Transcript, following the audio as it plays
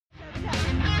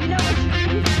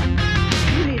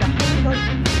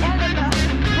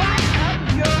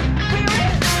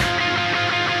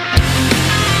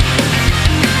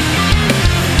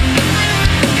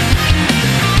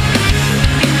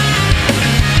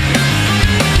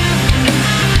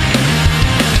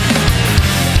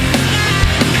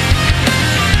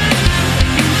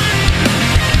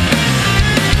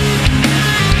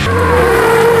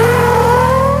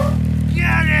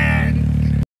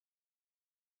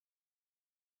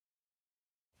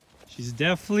She's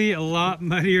definitely a lot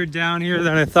muddier down here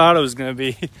than I thought it was gonna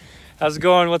be. How's it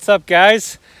going? What's up,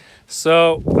 guys?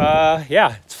 So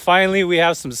yeah, it's finally we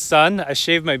have some sun. I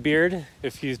shaved my beard.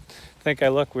 If you think I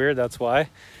look weird, that's why.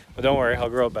 But don't worry, I'll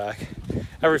grow it back.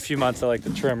 Every few months I like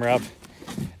to trim her up.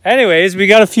 Anyways, we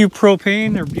got a few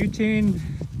propane or butane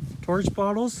torch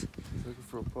bottles. Looking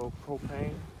for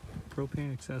propane.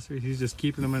 Propane accessories. He's just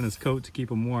keeping them in his coat to keep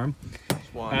them warm.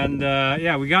 One. And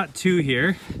yeah, we got two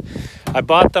here. I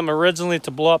bought them originally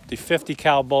to blow up the 50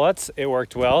 cal bullets. It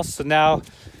worked well. So now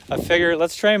I figure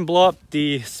let's try and blow up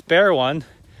the spare one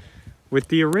with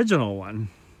the original one.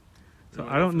 So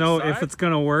I don't know if it's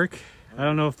gonna work. I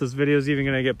don't know if this video is even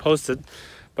gonna get posted,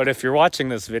 but if you're watching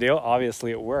this video,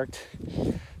 obviously it worked.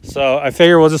 So I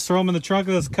figure we'll just throw them in the trunk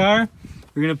of this car.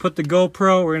 We're gonna put the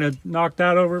GoPro, we're gonna knock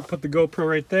that over, put the GoPro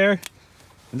right there,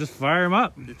 and just fire them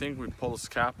up. Do you think we'd pull this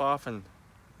cap off and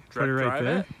Put it right drive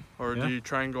there? it? Or do you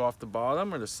try and go off the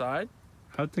bottom or the side?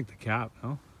 I would think the cap,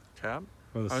 no? Cap?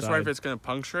 Or the I was side. worried if it's gonna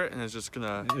puncture it and it's just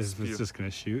gonna It's just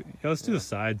gonna shoot. Yeah, let's do the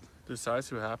side. do the side,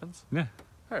 see what happens? Yeah.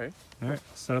 Alright. Alright,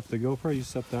 set up the GoPro, you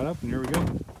set that up, and here we go.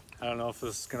 I don't know if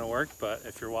this is gonna work, but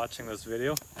if you're watching this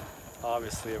video,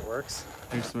 obviously it works.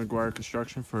 Thanks to McGuire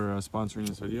Construction for sponsoring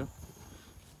this video.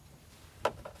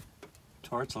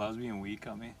 Torch allows being weak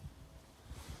on me.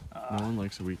 No one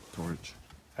likes a weak torch.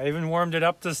 I even warmed it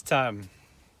up this time.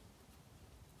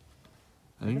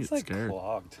 I think it's it's like scared.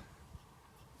 clogged.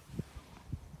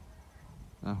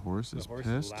 That horse is The horse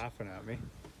pissed. is laughing at me.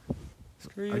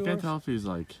 Screw you, I can't horse. tell if he's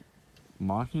like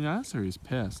mocking us or he's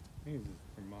pissed. I think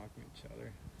they're mocking each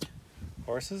other.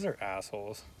 Horses are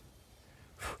assholes.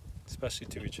 Especially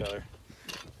to each other.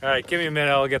 Alright, give me a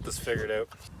minute, I'll get this figured out.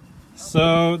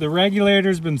 So the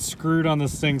regulator's been screwed on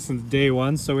this thing since day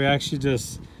one, so we actually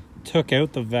just took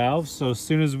out the valve. So as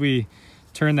soon as we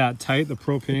turn that tight, the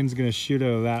propane's gonna shoot out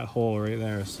of that hole right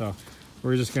there. So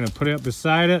we're just gonna put it up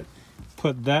beside it,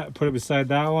 put it beside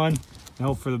that one, and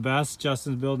hope for the best.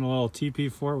 Justin's building a little teepee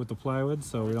for it with the plywood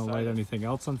so we don't light anything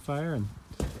else on fire, and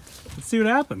let's see what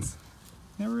happens.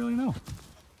 Never really know.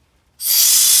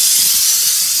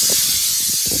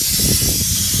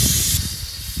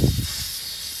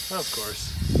 Of course.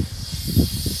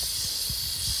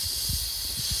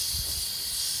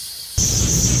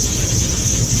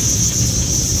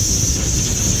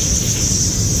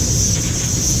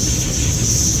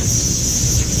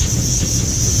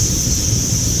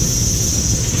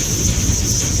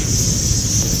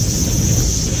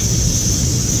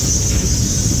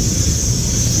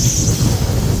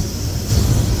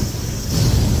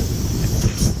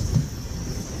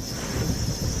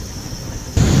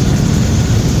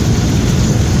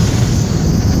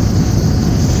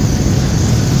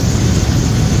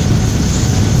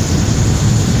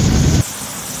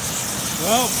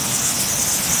 Well,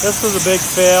 this was a big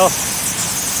fail.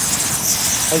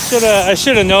 I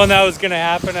should have known that was going to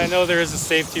happen. I know there is a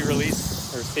safety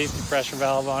release or safety pressure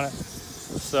valve on it.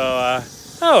 So,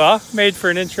 oh well, made for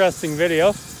an interesting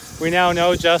video. We now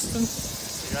know, Justin.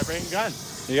 You gotta bring a gun.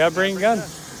 You gotta bring a gun.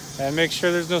 And make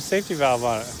sure there's no safety valve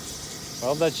on it.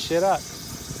 Weld that shit up.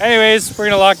 Anyways, we're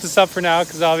going to lock this up for now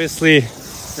because obviously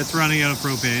it's running out of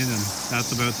propane and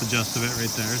that's about the gist of it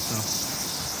right there. So.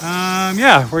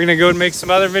 Yeah, we're gonna go and make some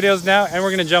other videos now, and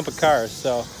we're gonna jump a car.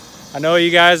 So I know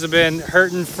you guys have been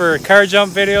hurting for car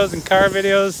jump videos and car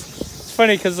videos. It's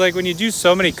funny because like when you do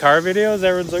so many car videos,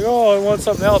 everyone's like, oh, I want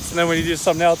something else, and then when you do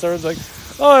something else, everyone's like,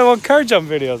 oh, I want car jump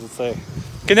videos. It's like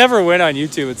you can never win on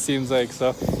YouTube, it seems like.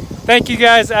 So thank you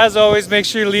guys. As always, make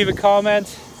sure you leave a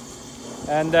comment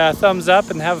and thumbs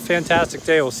up, and have a fantastic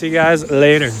day. We'll see you guys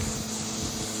later.